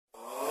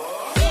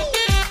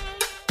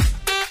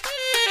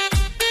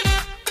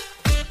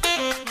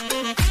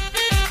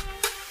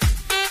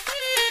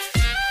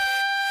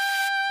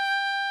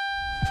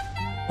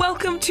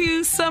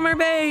to Summer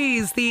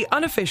Bays, the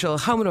unofficial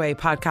home and away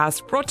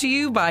podcast brought to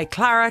you by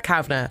Clara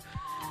Kavanagh,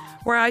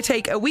 where I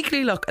take a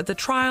weekly look at the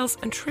trials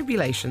and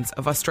tribulations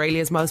of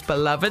Australia's most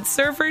beloved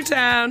surfer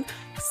town,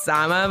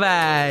 Summer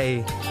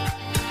Bay.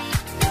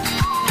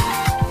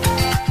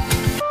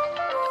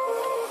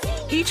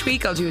 Each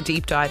week I'll do a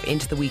deep dive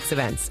into the week's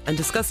events and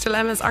discuss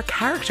dilemmas our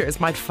characters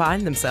might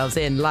find themselves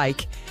in,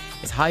 like,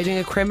 is hiding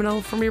a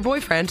criminal from your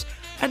boyfriend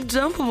a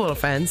dumpable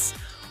offence,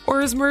 or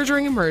is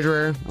murdering a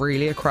murderer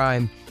really a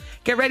crime?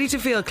 Get ready to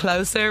feel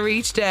closer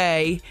each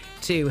day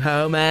to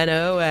home and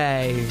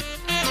away.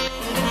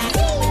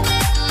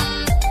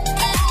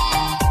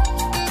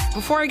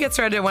 Before I get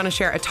started, I want to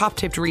share a top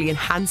tip to really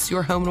enhance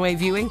your home and away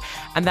viewing,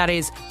 and that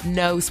is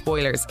no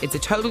spoilers. It's a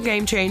total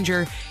game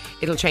changer.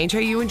 It'll change how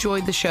you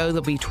enjoyed the show.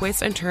 There'll be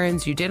twists and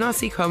turns you did not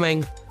see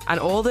coming,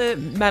 and all the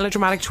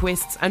melodramatic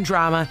twists and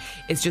drama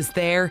is just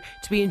there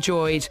to be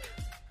enjoyed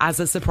as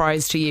a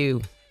surprise to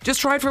you.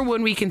 Just try it for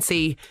 1 week and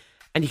see,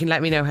 and you can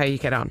let me know how you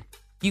get on.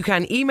 You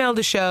can email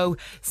the show,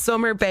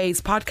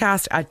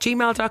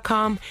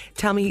 summerbayspodcast@gmail.com.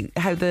 Tell me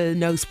how the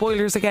no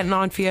spoilers are getting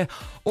on for you,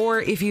 or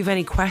if you have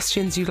any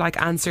questions you'd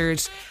like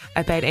answered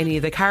about any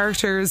of the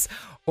characters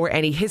or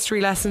any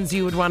history lessons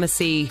you would want to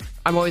see.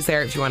 I'm always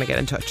there if you want to get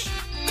in touch.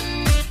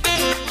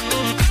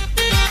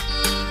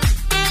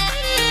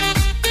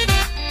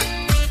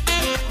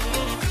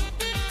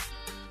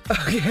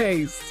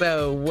 Okay,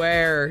 so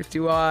where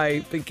do I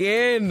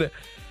begin?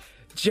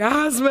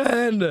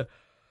 Jasmine!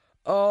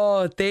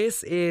 Oh, I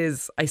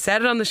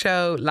said it on the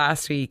show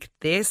last week.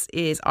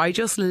 I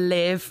just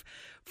live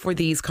for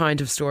these kind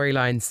of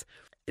storylines.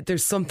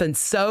 There's something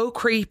so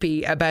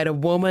creepy about a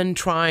woman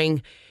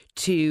trying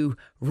to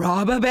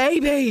rob a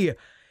baby.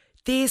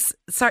 It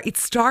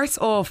starts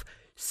off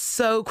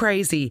so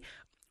crazy.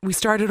 We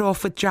started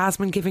off with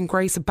Jasmine giving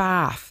Grace a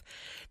bath.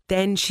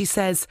 Then she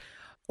says,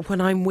 when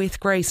I'm with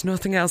Grace,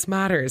 nothing else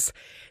matters.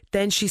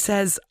 Then she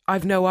says,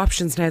 I've no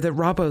options now that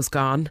Robbo's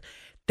gone.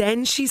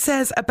 Then she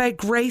says about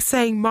Grace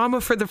saying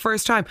mama for the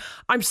first time.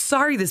 I'm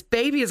sorry, this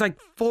baby is like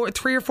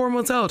 3 or 4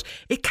 months old.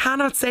 It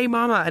cannot say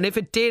mama. And if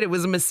it did, it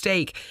was a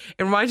mistake.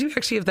 It reminds me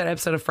actually of that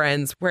episode of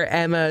Friends where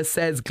Emma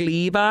says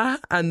gleba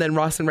and then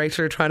Ross and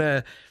Rachel are trying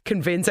to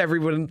convince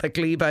everyone that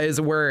gleba is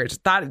a word.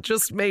 That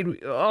just made me,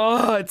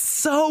 it's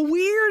so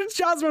weird.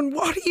 Jasmine,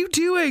 what are you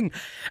doing?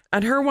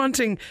 And her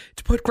wanting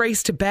to put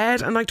Grace to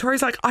bed. And like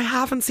Tori's like, I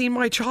haven't seen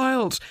my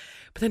child.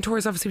 But then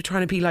Tori's obviously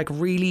trying to be like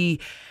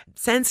really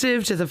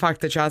sensitive to the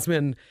fact that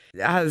Jasmine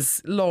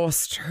has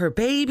lost her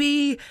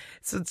baby.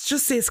 So it's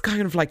just this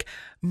kind of like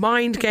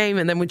mind game.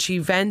 And then when she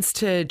vents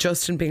to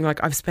Justin being like,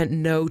 I've spent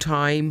no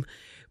time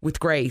with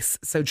Grace.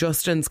 So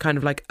Justin's kind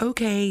of like,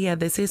 okay, yeah,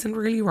 this isn't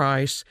really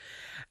right.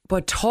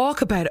 But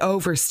talk about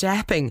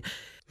overstepping.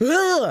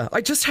 Ugh, I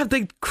just have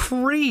the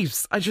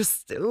creeps.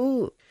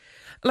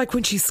 Like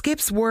when she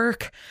skips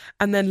work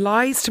and then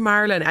lies to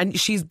Marilyn, and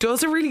she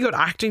does a really good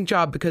acting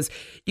job because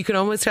you can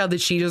almost tell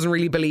that she doesn't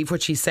really believe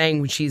what she's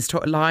saying when she's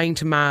lying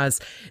to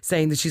Maz,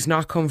 saying that she's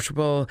not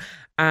comfortable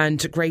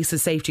and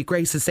Grace's safety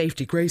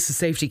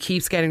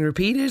keeps getting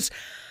repeated.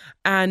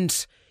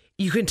 And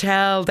you can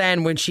tell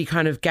then when she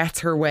kind of gets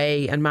her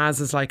way and Maz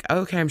is like,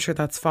 okay, I'm sure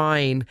that's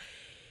fine,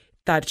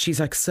 that she's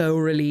like so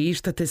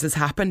relieved that this has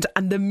happened.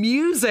 And the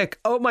music,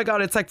 oh my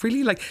God, it's like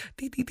really like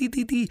dee, dee, dee,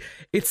 dee, dee.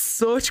 It's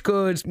such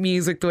good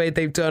music the way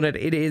they've done it.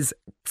 It is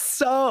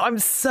so, I'm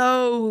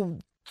so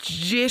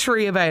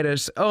jittery about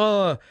it.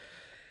 Oh,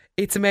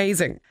 it's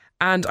amazing.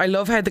 And I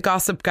love how the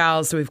Gossip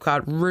Gals, so we've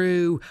got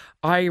Rue,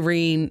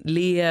 Irene,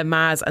 Leah,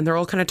 Maz, and they're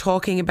all kind of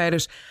talking about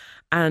it.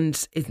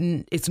 And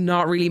it's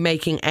not really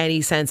making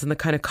any sense. And the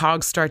kind of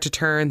cogs start to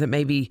turn that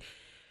maybe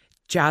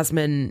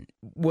Jasmine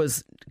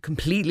was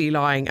completely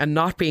lying and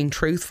not being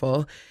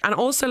truthful. And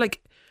also,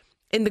 like,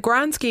 in the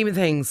grand scheme of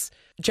things,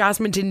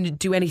 Jasmine didn't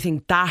do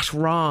anything that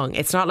wrong.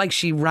 It's not like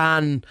she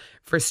ran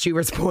for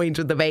Stuart's Point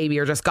with the baby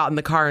or just got in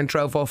the car and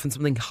drove off in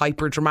something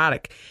hyper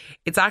dramatic.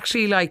 It's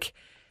actually like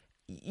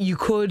you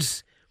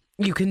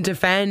can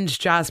defend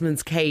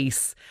Jasmine's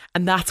case,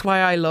 and that's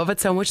why I love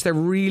it so much. They're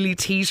really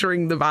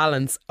teetering the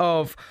balance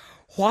of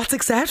what's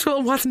acceptable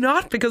and what's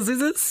not, because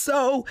this is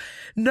so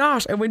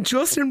not. And when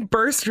Justin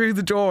burst through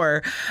the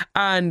door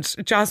and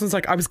Jasmine's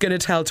like, I was going to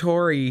tell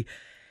Tori.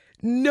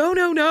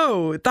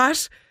 No.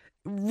 That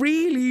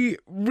really,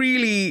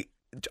 really,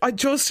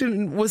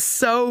 Justin was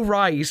so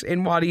right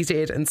in what he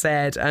did and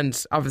said,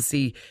 and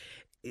obviously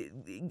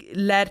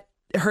let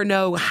her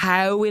know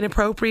how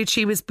inappropriate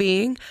she was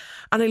being.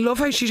 And I love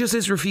how she just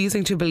is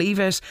refusing to believe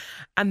it.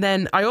 And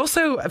then I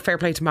also, fair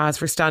play to Maz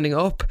for standing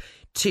up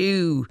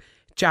to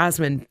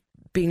Jasmine,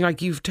 being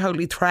like, you've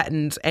totally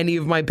threatened any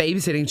of my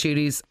babysitting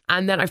duties.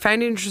 And then I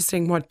found it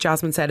interesting what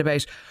Jasmine said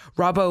about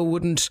Robbo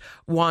wouldn't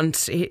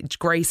want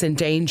Grace in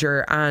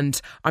danger and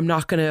I'm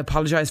not going to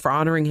apologise for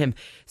honouring him.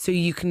 So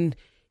you can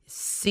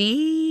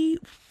see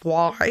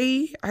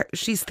why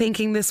she's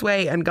thinking this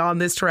way and gone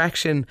this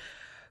direction.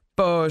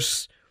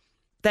 But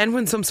then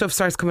when some stuff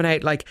starts coming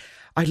out, like,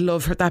 I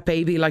love her, that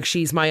baby, like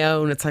she's my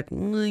own. It's like,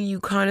 you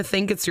kind of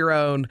think it's your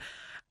own.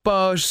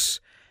 But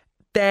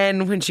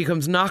then when she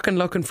comes knocking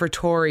looking for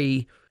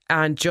Tori,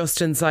 and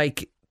Justin's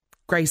like,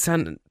 Grace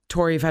and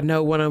Tori have had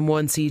no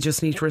one-on-one, so you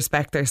just need to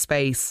respect their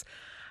space,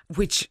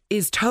 which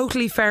is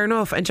totally fair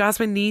enough. And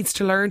Jasmine needs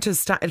to learn to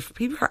stop. If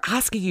people are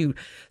asking you,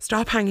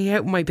 stop hanging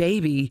out with my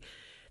baby,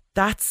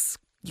 that's,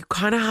 you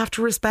kind of have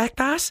to respect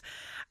that.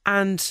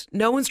 And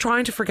no one's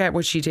trying to forget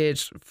what she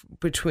did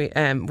between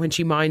when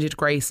she minded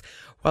Grace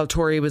while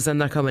Tori was in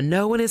that coma.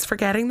 No one is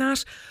forgetting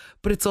that.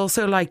 But it's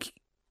also like,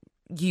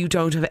 you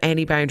don't have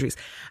any boundaries.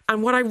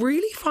 And what I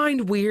really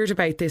find weird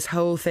about this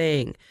whole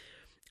thing,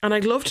 and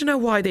I'd love to know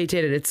why they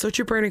did it, it's such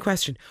a burning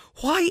question.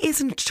 Why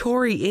isn't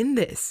Tori in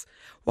this?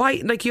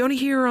 Why? Like, you only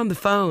hear her on the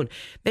phone.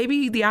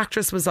 Maybe the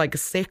actress was like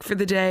sick for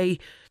the day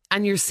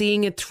and you're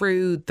seeing it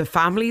through the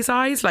family's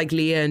eyes, like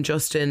Leah and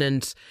Justin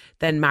and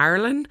then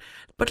Marilyn.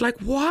 But like,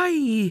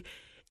 why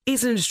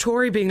isn't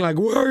Tori being like,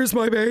 where's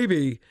my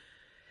baby?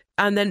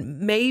 And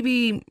then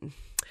maybe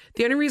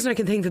the only reason I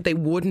can think that they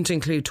wouldn't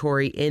include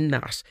Tori in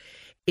that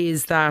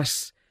is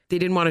that they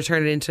didn't want to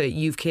turn it into,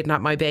 you've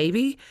kidnapped my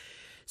baby.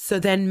 So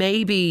then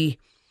maybe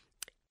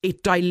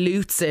it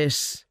dilutes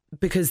it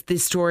because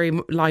this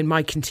storyline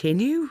might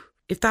continue,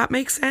 if that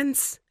makes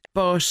sense.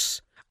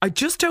 But I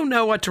just don't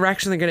know what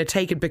direction they're going to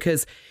take it,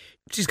 because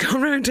she's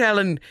going around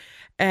telling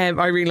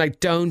Irene, like,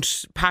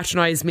 don't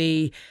patronise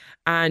me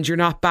and you're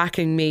not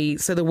backing me.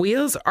 So the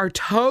wheels are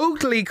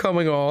totally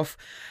coming off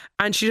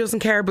and she doesn't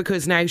care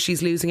because now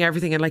she's losing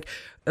everything.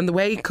 And the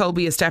way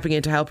Colby is stepping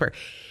in to help her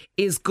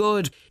is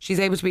good. She's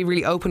able to be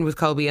really open with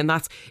Colby, and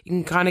that's, you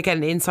can kind of get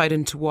an insight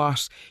into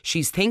what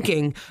she's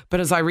thinking. But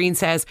as Irene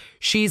says,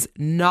 she's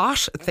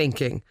not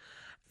thinking.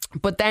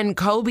 But then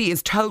Colby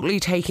is totally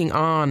taking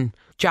on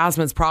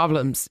Jasmine's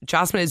problems.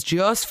 Jasmine is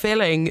just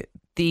filling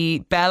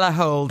the Bella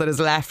hole that is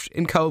left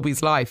in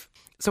Colby's life.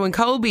 So when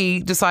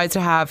Colby decides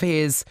to have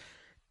his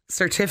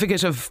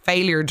certificate of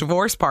failure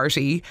divorce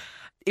party,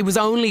 it was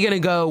only going to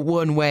go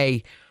one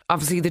way.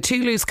 Obviously, the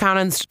two loose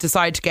cannons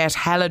decide to get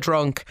hella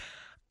drunk,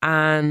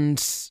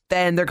 and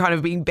then they're kind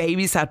of being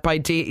babysat by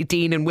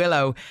Dean and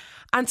Willow.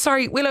 And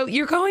sorry, Willow,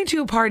 you're going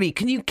to a party.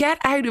 Can you get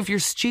out of your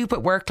stupid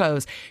work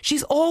clothes?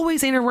 She's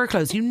always in her work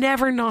clothes. You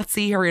never not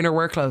see her in her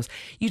work clothes.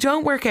 You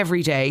don't work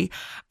every day,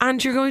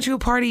 and you're going to a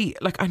party.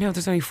 Like, I know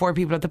there's only 4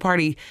 people at the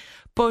party,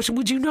 but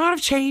would you not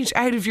have changed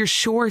out of your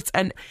shorts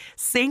and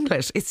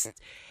singlet?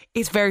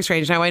 It's very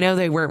strange. Now, I know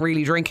they weren't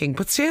really drinking,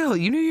 but still,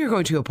 you knew you were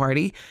going to a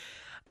party.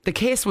 The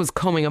kiss was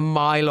coming a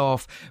mile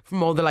off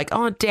from all the like,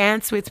 oh,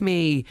 dance with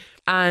me.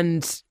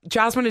 And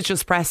Jasmine has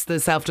just pressed the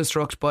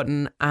self-destruct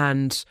button,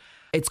 and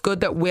it's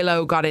good that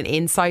Willow got an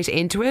insight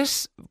into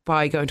it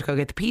by going to go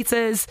get the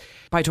pizzas,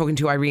 by talking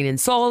to Irene and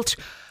Salt.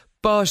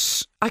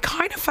 But I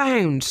kind of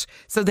found,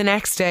 so the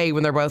next day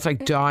when they're both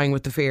like dying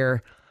with the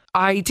fear,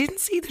 I didn't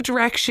see the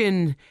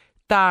direction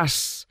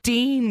that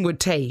Dean would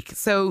take.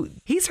 So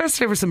he starts to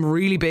deliver some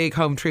really big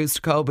home truths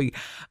to Colby,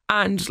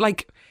 and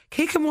like,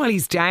 kick him while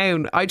he's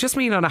down. I just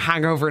mean on a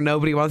hangover,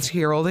 nobody wants to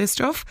hear all this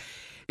stuff.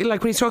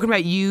 Like when he's talking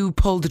about, you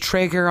pulled the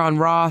trigger on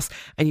Ross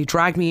and you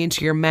dragged me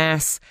into your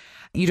mess.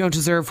 You don't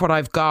deserve what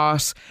I've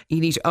got.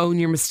 You need to own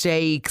your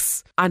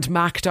mistakes. And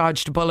Mac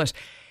dodged a bullet.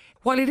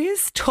 While it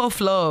is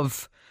tough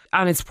love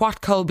and it's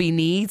what Colby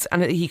needs,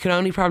 and he can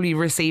only probably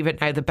receive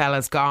it now that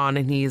Bella's gone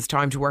and he has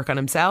time to work on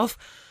himself.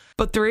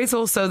 But there is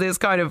also this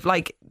kind of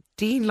like,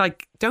 Dean,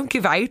 like, don't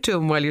give out to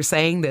him while you're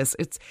saying this.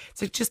 It's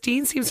like, just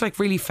Dean seems like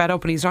really fed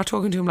up and he's not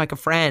talking to him like a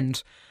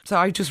friend. So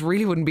I just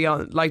really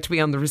wouldn't like to be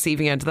on the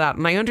receiving end of that.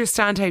 And I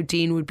understand how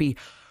Dean would be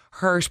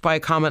hurt by a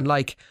comment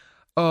like,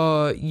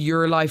 oh,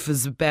 your life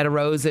is a bed of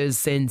roses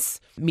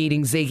since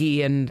meeting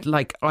Ziggy, and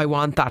like, I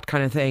want that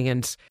kind of thing.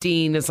 And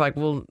Dean is like,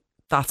 well,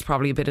 that's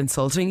probably a bit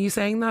insulting, you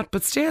saying that.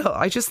 But still,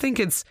 I just think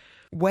it's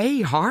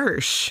way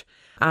harsh.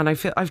 And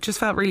I've just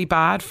felt really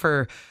bad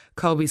for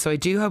Colby. So I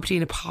do hope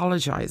Dean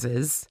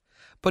apologises.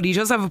 But he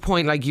does have a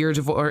point, like, your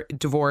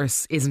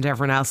divorce isn't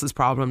everyone else's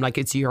problem, like,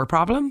 it's your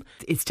problem.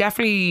 It's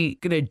definitely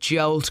going to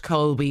jolt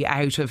Colby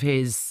out of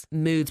his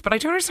moods. But I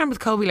don't understand with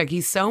Colby, like,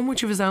 he's so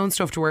much of his own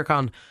stuff to work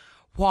on.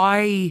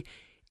 Why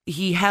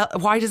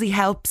does he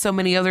help so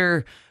many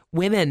other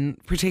women,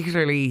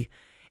 particularly?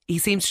 He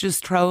seems to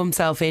just throw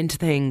himself into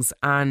things,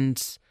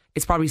 and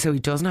it's probably so he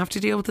doesn't have to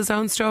deal with his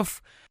own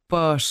stuff.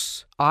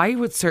 But I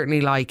would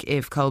certainly like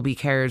if Colby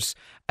cared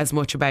as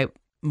much about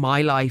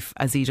my life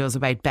as he does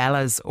about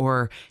Bella's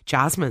or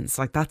Jasmine's.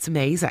 Like, that's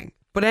amazing.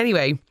 But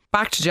anyway,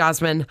 back to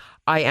Jasmine.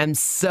 I am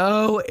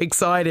so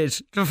excited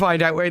to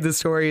find out where the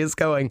story is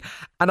going,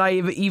 and I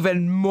am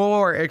even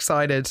more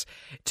excited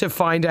to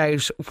find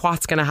out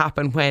what's going to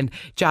happen when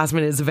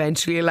Jasmine is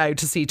eventually allowed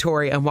to see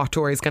Tori, and what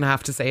Tori's going to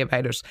have to say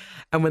about it,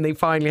 and when they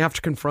finally have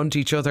to confront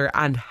each other,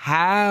 and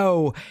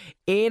how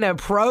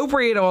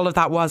inappropriate all of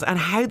that was, and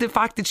how the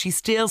fact that she's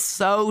still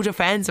so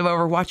defensive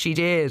over what she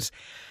did,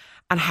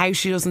 and how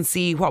she doesn't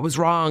see what was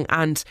wrong,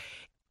 and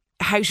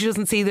how she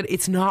doesn't see that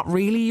it's not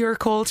really your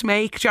call to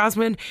make,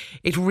 Jasmine.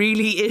 It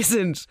really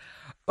isn't.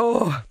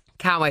 Oh,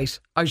 can't wait.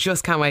 I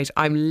just can't wait.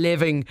 I'm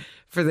living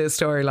for this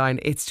storyline.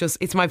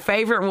 It's my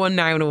favourite one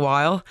now in a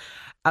while,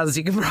 as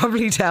you can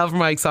probably tell from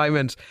my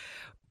excitement.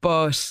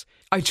 But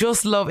I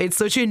just love it's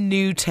such a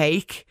new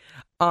take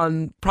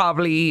on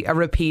probably a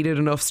repeated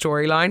enough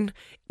storyline.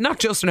 Not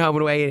just in Home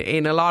and Away,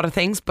 in a lot of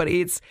things, but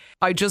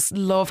I just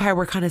love how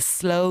we're kind of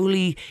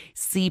slowly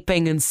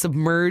seeping and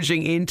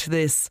submerging into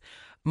this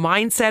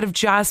mindset of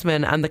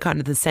Jasmine and the kind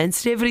of the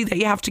sensitivity that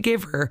you have to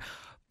give her,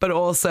 but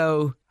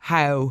also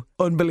how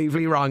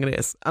unbelievably wrong it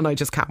is. And I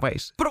just can't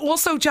wait. But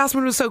also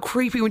Jasmine was so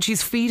creepy when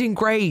she's feeding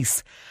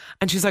Grace.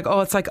 And she's like, oh,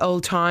 it's like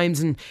old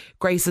times. And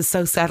Grace is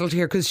so settled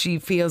here because she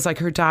feels like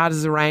her dad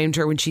is around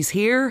her when she's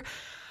here.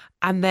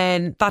 And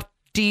then that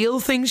deal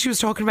thing she was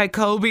talking about,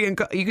 Colby, and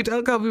you could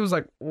tell Colby was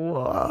like,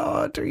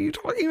 what are you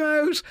talking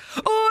about?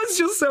 Oh, it's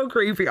just so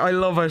creepy. I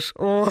love it.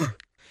 Oh.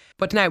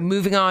 But now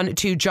moving on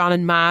to John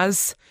and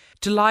Maz.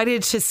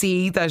 Delighted to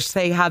see that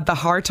they had the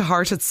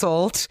heart-to-heart at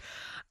Salt,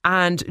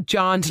 and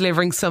John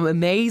delivering some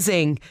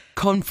amazing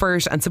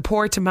comfort and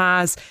support to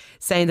Maz,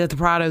 saying that the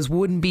Prados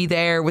wouldn't be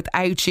there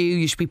without you.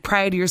 You should be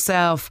proud of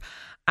yourself.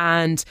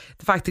 And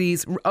the fact that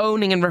he's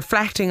owning and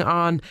reflecting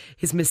on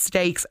his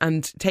mistakes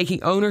and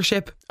taking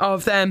ownership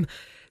of them.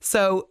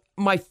 So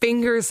my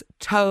fingers,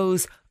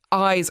 toes,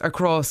 eyes are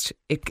crossed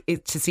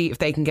to see if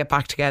they can get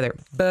back together.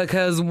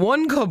 Because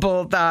one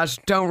couple that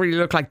don't really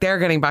look like they're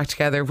getting back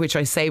together, which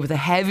I say with a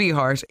heavy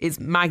heart, is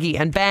Maggie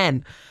and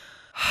Ben.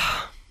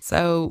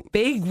 So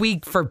big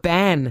week for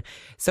Ben.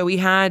 So we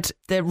had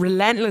the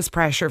relentless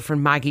pressure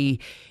from Maggie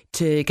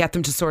to get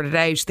them to sort it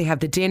out. They have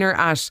the dinner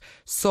at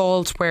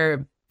Salt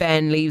where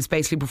Ben leaves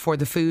basically before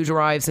the food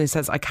arrives, and he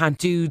says, I can't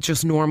do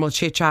just normal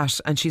chit chat.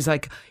 And she's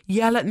like,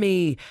 yell at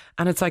me.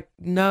 And it's like,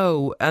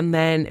 no. And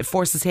then it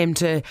forces him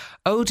to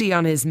OD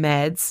on his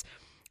meds.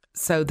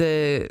 So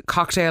the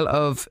cocktail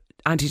of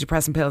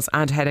antidepressant pills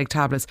and headache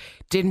tablets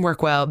didn't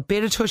work well.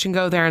 Bit of touch and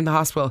go there in the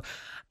hospital.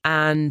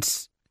 And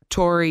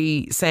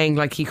Tori saying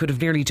like he could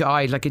have nearly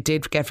died. Like it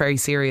did get very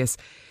serious.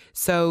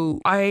 So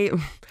I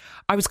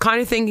was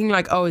kind of thinking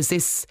like, oh, is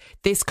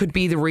this could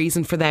be the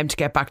reason for them to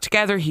get back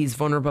together. He's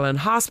vulnerable in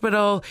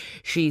hospital.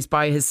 She's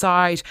by his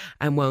side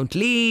and won't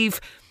leave.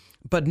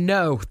 But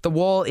no, the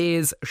wall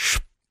is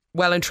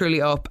well and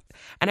truly up.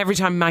 And every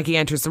time Maggie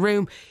enters the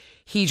room,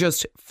 he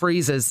just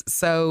freezes.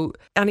 So,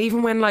 and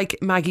even when like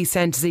Maggie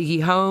sent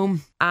Ziggy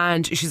home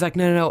and she's like,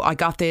 no, I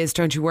got this,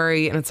 don't you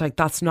worry. And it's like,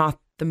 that's not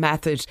the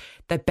method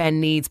that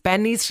Ben needs.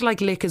 Ben needs to like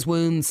lick his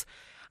wounds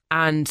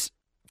and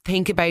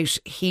think about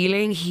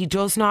healing. He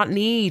does not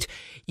need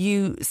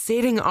you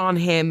sitting on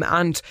him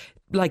and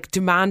like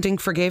demanding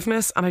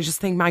forgiveness. And I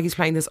just think Maggie's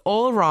playing this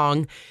all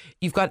wrong.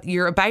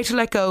 You're about to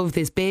let go of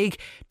this big,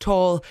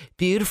 tall,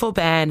 beautiful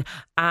Ben,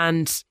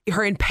 and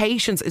her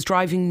impatience is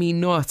driving me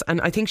nuts. And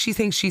I think she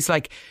thinks she's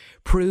like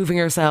proving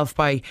herself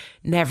by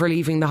never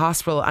leaving the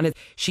hospital, and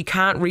she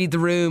can't read the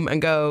room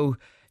and go,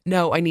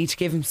 no, I need to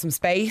give him some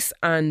space.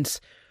 And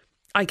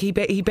like he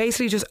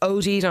basically just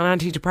OD'd on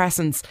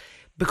antidepressants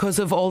because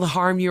of all the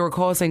harm you were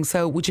causing.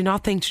 So would you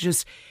not think to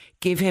just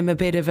give him a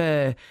bit of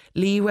a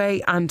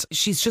leeway? And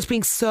she's just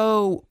being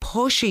so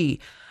pushy.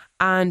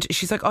 And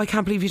she's like, oh, I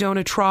can't believe you don't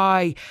want to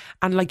try.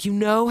 And like, you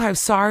know how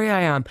sorry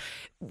I am.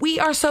 We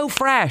are so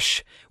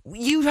fresh.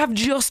 You have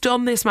just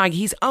done this, Maggie.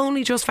 He's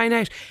only just found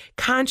out.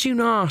 Can't you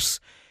not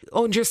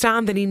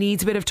understand that he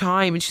needs a bit of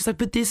time? And she's like,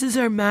 but this is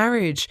our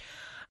marriage.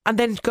 And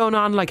then going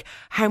on like,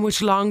 how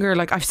much longer?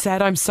 Like, I've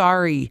said I'm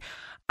sorry.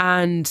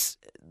 And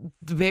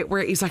the bit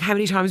where he's like, how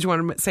many times do you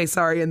want to say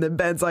sorry? And then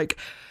Ben's like,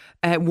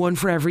 one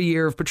for every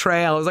year of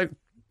betrayal. I was like,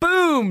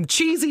 boom,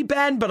 cheesy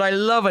Ben, but I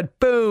love it.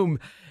 Boom.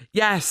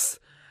 Yes.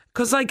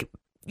 Because like,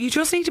 you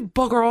just need to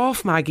bugger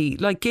off, Maggie.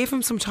 Like, give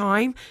him some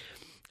time.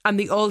 And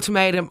the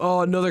ultimatum,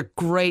 oh, another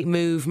great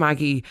move,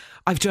 Maggie.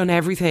 I've done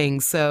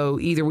everything. So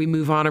either we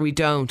move on or we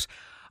don't.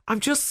 I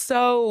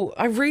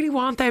really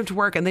want them to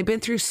work. And they've been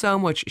through so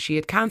much. She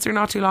had cancer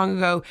not too long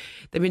ago.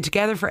 They've been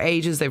together for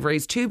ages. They've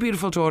raised 2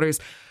 beautiful daughters.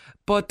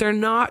 But they're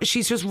not,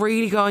 she's just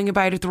really going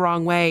about it the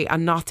wrong way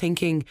and not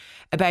thinking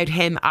about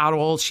him at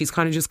all. She's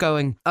kind of just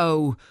going,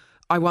 oh,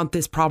 I want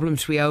this problem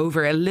to be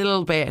over a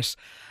little bit.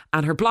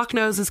 And her block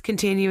nose is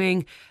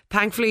continuing.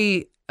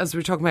 Thankfully, as we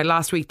were talking about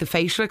last week, the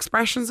facial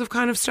expressions have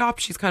kind of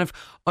stopped. She's kind of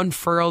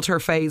unfurled her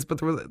face, but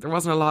there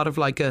wasn't a lot of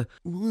like a,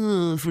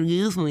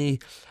 forgive me.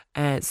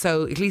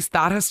 So at least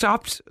that has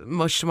stopped,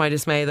 much to my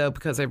dismay though,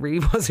 because I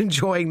really was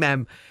enjoying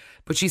them.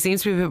 But she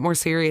seems to be a bit more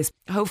serious.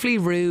 Hopefully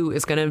Rue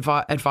is going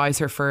to advise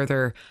her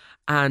further,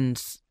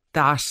 and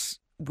that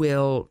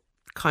will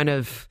kind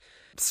of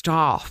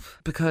stop,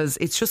 because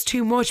it's just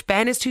too much.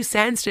 Ben is too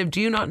sensitive.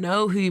 Do you not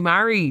know who you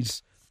married?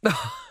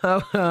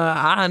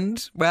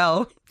 And,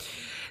 well,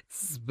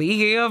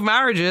 speaking of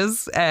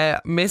marriages,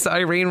 Miss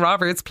Irene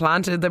Roberts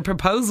planted the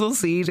proposal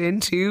seed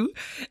into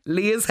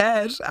Leah's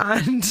head,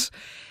 and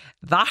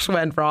that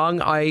went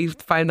wrong. I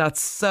found that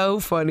so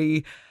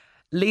funny.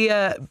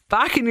 Leah,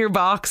 back in your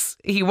box.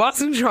 He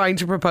wasn't trying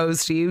to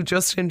propose to you.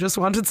 Justin just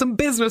wanted some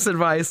business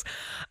advice.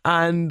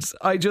 And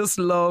I just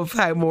love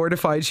how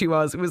mortified she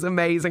was. It was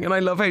amazing. And I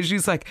love how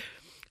she's like,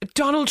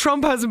 Donald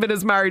Trump hasn't been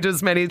as married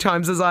as many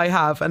times as I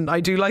have. And I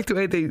do like the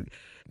way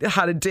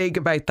had a dig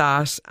about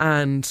that.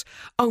 And,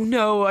 oh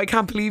no, I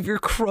can't believe you're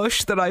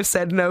crushed that I've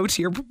said no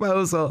to your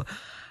proposal.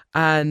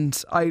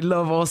 And I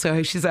love also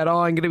how she said, oh,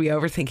 I'm going to be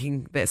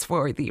overthinking this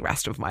for the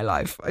rest of my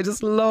life. I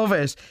just love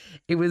it.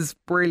 It was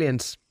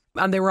brilliant.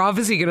 And they were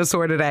obviously going to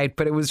sort it out,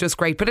 but it was just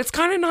great. But it's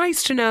kind of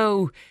nice to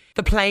know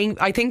the playing.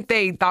 I think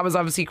that was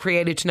obviously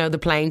created to know the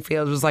playing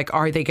field was like,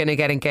 are they going to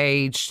get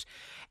engaged?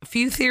 A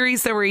few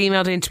theories that were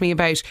emailed into me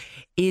about,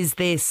 is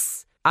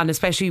this, and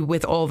especially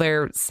with all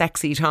their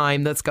sexy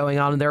time that's going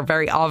on, and there are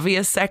very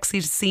obvious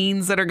sexy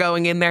scenes that are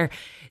going in there,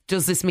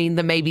 does this mean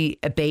that maybe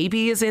a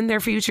baby is in their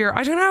future?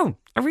 I don't know.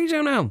 I really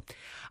don't know.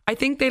 I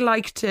think they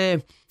like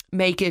to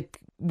make it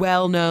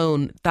well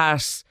known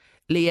that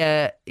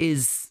Leah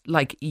is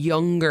like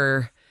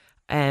younger.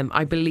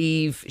 I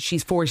believe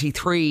she's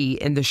 43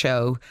 in the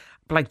show.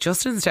 Like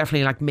Justin's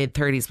definitely like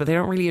mid-30s, but they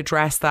don't really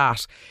address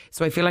that.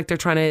 So I feel like they're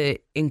trying to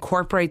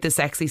incorporate the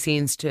sexy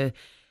scenes to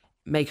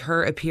make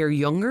her appear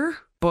younger.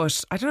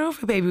 But I don't know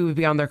if a baby would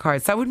be on their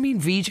cards. That would mean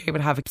VJ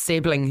would have a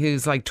sibling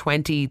who's like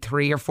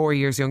 23 or 4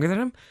 years younger than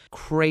him.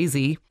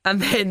 Crazy.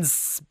 And then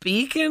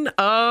speaking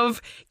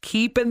of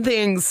keeping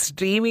things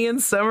steamy in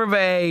Summer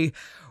Bay,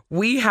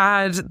 we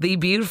had the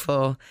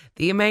beautiful,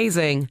 the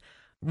amazing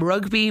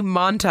rugby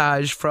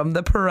montage from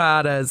the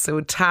Paradas. So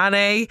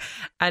Tane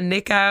and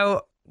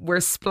Nico were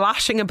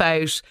splashing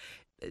about,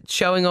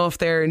 showing off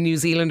their New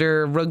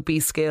Zealander rugby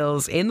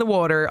skills in the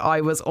water.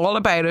 I was all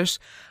about it.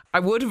 I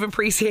would have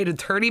appreciated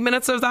 30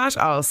 minutes of that.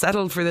 I'll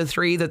settle for the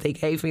 3 that they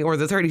gave me, or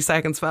the 30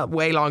 seconds felt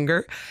way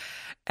longer.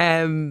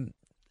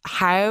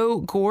 How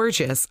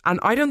gorgeous. And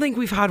I don't think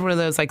we've had one of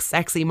those like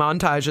sexy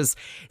montages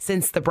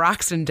since the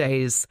Braxton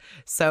days.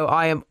 So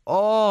I am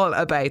all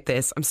about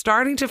this. I'm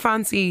starting to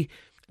fancy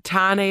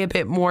Tane a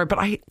bit more, but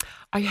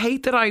I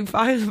hate that I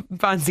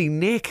fancy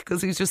Nick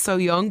because he's just so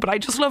young, but I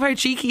just love how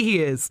cheeky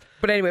he is.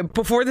 But anyway,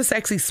 before the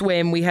sexy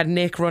swim, we had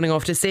Nick running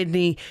off to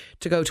Sydney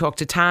to go talk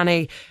to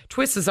Tane,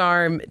 twist his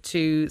arm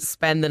to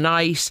spend the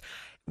night.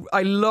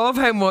 I love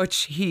how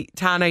much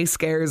Tane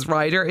scares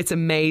Ryder. It's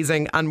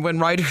amazing. And when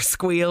Ryder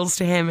squeals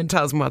to him and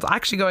tells him what's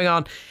actually going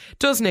on,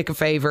 does Nick a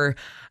favour.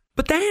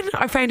 But then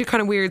I found it kind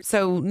of weird.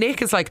 So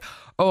Nick is like,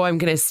 oh, I'm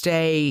going to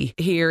stay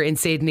here in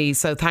Sydney,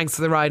 so thanks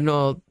for the ride and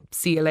all,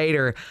 see you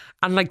later.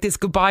 And like this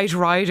goodbye to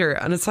Ryder.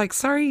 And it's like,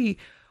 sorry,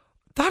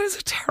 that is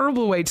a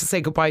terrible way to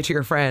say goodbye to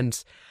your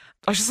friend.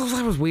 I just thought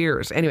that was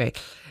weird. Anyway,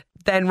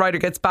 then Ryder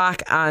gets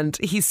back and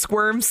he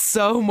squirms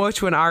so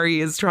much when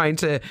Ari is trying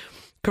to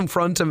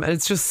confront him, and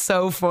it's just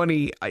so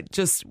funny.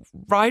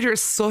 Ryder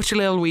is such a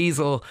little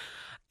weasel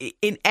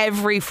in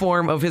every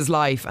form of his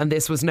life, and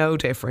this was no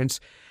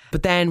different.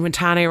 But then when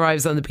Tane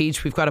arrives on the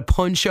beach, we've got a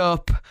punch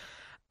up,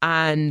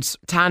 and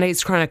Tane's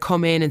trying to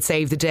come in and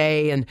save the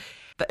day, and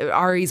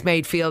Ari's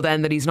made feel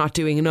then that he's not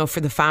doing enough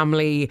for the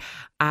family,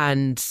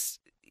 and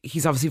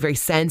he's obviously very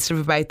sensitive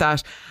about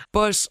that.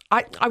 But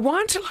I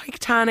want to like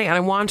Tane and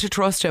I want to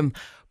trust him.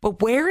 But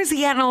where is he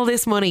getting all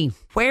this money?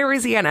 Where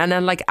is he getting? And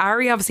then like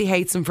Ari obviously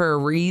hates him for a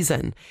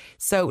reason.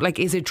 So like,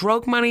 is it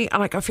drug money?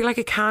 And like, I feel like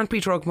it can't be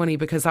drug money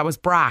because that was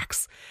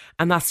Brax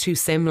and that's too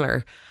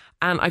similar.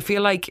 And I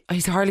feel like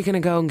he's hardly going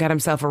to go and get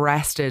himself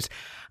arrested.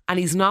 And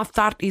he's not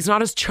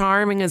as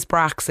charming as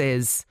Brax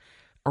is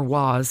or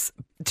was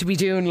to be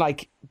doing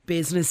like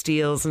business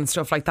deals and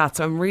stuff like that.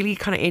 So I'm really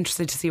kind of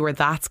interested to see where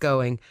that's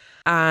going.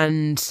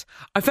 And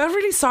I felt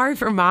really sorry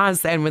for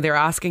Maz then when they were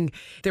asking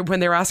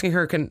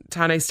her, can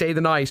Tane stay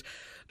the night?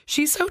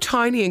 She's so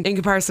tiny in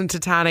comparison to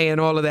Tane and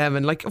all of them.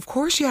 And like, of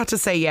course she had to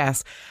say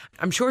yes.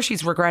 I'm sure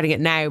she's regretting it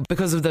now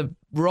because of the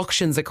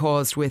ructions it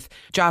caused with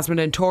Jasmine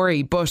and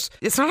Tori. But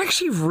it's not like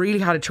she really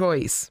had a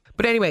choice.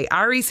 But anyway,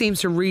 Ari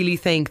seems to really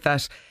think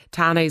that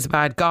Tane's a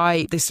bad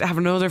guy. They have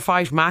another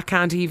fight. Matt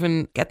can't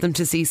even get them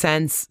to see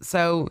sense.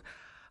 So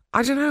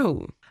I don't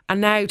know.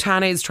 And now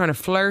Tane's trying to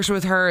flirt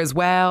with her as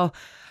well.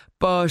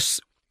 But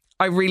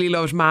I really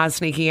loved Maz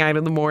sneaking out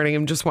in the morning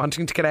and just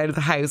wanting to get out of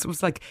the house. It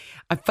was like,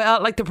 I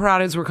felt like the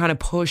Paradas were kind of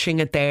pushing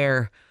it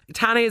there.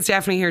 Tane is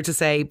definitely here to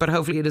say, but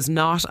hopefully it is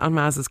not on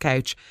Maz's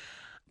couch,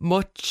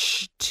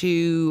 much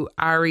to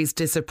Ari's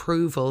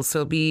disapproval.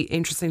 So it'll be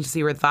interesting to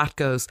see where that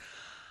goes.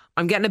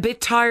 I'm getting a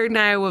bit tired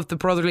now of the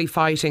brotherly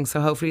fighting,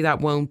 so hopefully that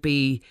won't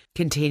be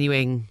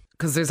continuing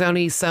because there's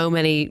only so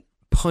many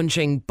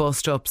punching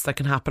bust-ups that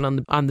can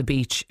happen on the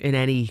beach in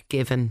any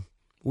given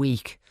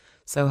week.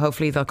 So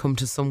hopefully they'll come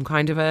to some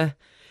kind of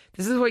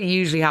this is what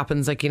usually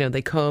happens, like, you know,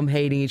 they come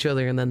hating each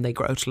other and then they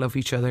grow to love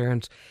each other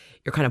and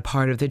you're kind of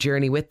part of the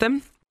journey with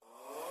them.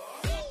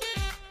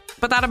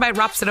 But that about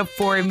wraps it up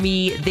for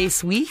me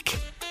this week.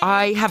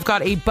 I have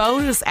got a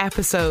bonus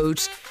episode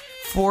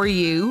for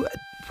you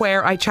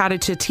where I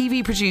chatted to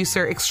TV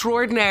producer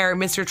extraordinaire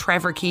Mr.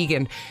 Trevor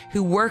Keegan,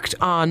 who worked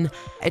on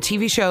a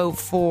TV show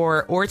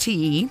for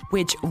RTE,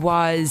 which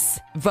was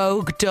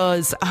Vogue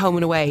Does Home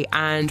and Away,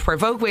 and where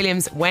Vogue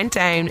Williams went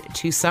down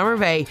to Summer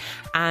Bay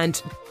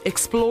and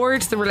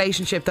explored the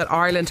relationship that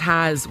Ireland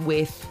has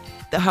with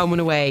the Home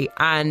and Away.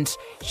 And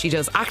she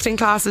does acting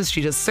classes,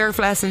 she does surf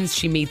lessons,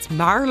 she meets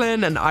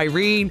Marilyn and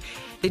Irene.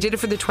 They did it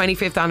for the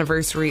 25th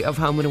anniversary of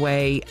Home and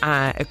Away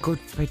a good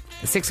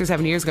 6 or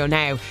 7 years ago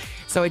now.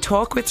 So I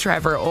talk with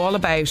Trevor all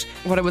about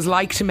what it was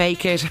like to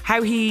make it,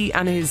 how he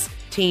and his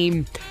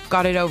team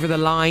got it over the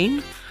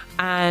line,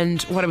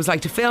 and what it was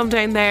like to film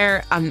down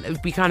there, and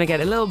we kind of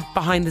get a little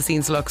behind the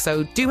scenes look.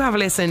 So do have a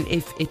listen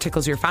if it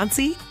tickles your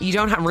fancy. You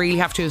don't really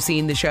have to have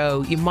seen the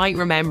show. You might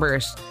remember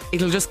it.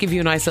 It'll just give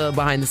you a nice little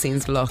behind the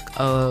scenes look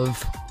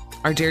of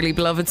our dearly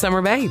beloved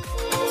Summer Bay.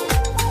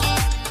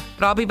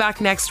 But I'll be back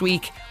next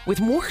week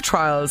with more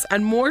trials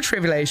and more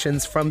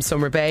tribulations from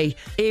Summer Bay.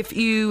 If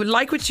you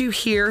like what you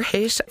hear,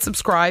 hit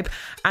subscribe,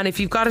 and if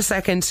you've got a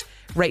second,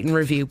 rate and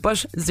review,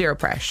 but zero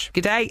pressure.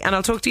 Good day, and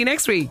I'll talk to you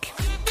next week.